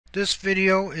This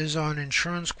video is on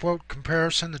insurance quote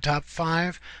comparison, the top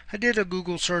 5. I did a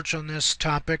Google search on this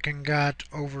topic and got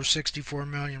over 64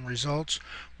 million results.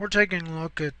 We're taking a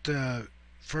look at the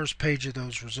first page of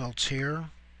those results here.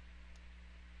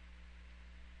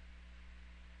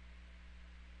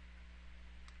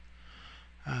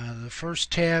 The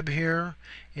first tab here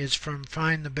is from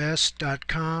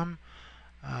findthebest.com,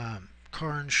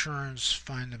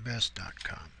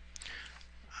 carinsuranceFindTheBest.com.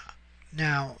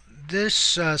 Now, this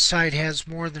site has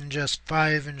more than just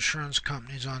 5 insurance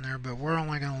companies on there, but we're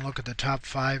only going to look at the top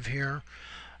 5 here.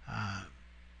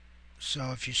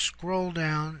 So if you scroll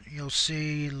down, you'll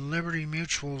see Liberty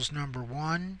Mutual is number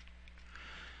 1,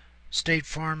 State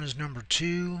Farm is number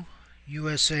 2,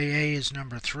 USAA is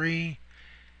number 3,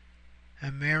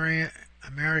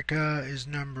 America is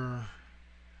number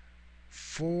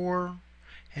 4,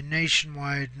 and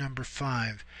Nationwide number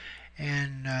 5.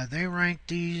 And they rank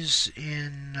these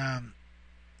in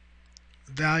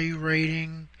value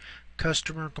rating,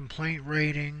 customer complaint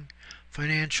rating,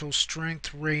 financial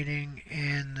strength rating,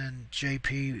 and then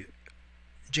JD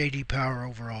Power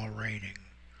overall rating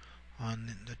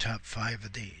on the top 5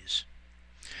 of these.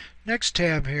 Next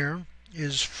tab here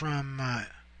is from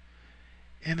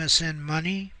MSN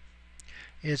Money.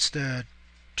 It's the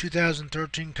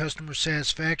 2013 customer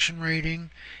satisfaction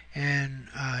rating, and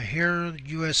here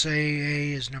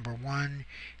USAA is number 1,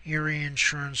 Erie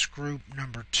Insurance Group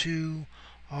number 2,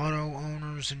 Auto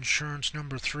Owners Insurance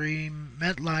number 3,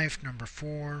 MetLife number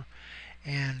 4,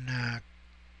 and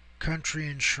Country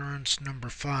Insurance number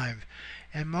 5.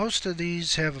 And most of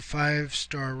these have a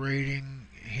 5-star rating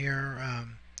here.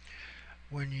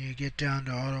 When you get down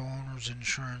to Auto Owners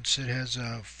Insurance, it has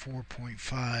a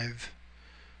 4.5.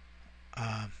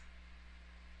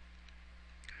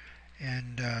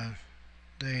 And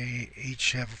they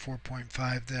each have a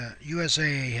 4.5. The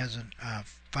USAA has a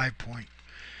 5-point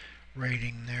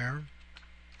rating there.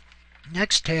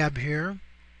 Next tab here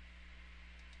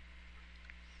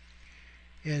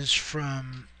is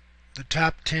from the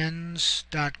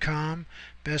top10s.com,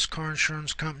 best car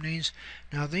insurance companies.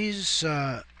 Now these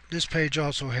this page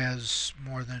also has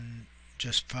more than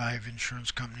just 5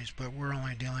 insurance companies, but we're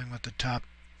only dealing with the top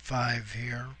 5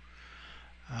 here.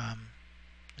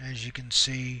 As you can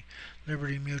see,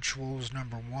 Liberty Mutual is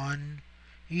number 1,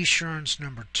 Esurance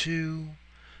number 2,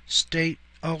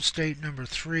 Allstate number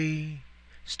 3,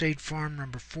 State Farm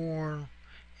number 4,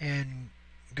 and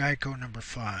Geico number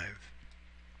 5.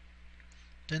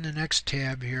 Then the next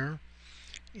tab here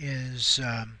is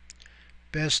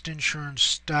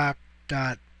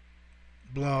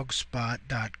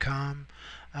bestinsurancestock.blogspot.com,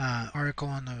 article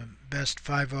on the best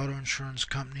 5 auto insurance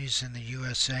companies in the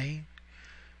USA.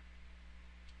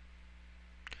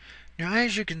 Now,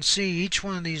 as you can see, each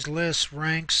one of these lists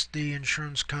ranks the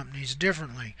insurance companies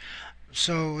differently.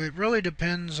 So it really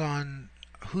depends on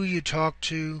who you talk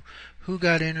to, who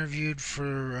got interviewed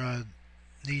for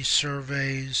these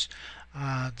surveys,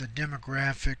 the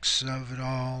demographics of it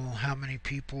all, how many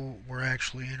people were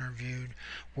actually interviewed,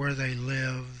 where they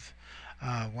live,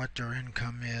 what their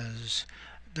income is.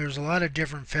 There's a lot of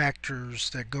different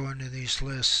factors that go into these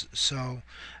lists, so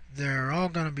they're all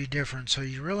going to be different, so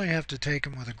you really have to take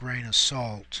them with a grain of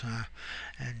salt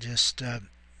and just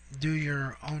do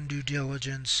your own due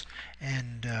diligence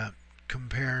and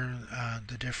compare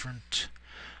the different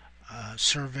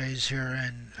surveys here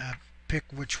and pick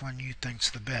which one you think's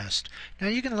the best. Now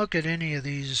you can look at any of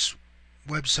these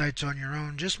websites on your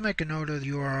own. Just make a note of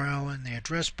the URL in the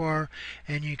address bar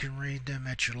and you can read them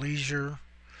at your leisure.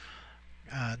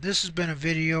 This has been a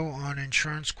video on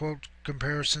insurance quote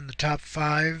comparison, the top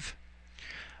 5.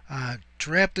 To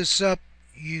wrap this up,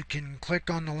 you can click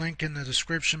on the link in the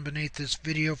description beneath this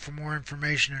video for more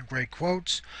information and great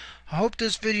quotes. I hope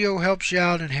this video helps you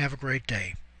out and have a great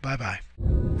day. Bye-bye.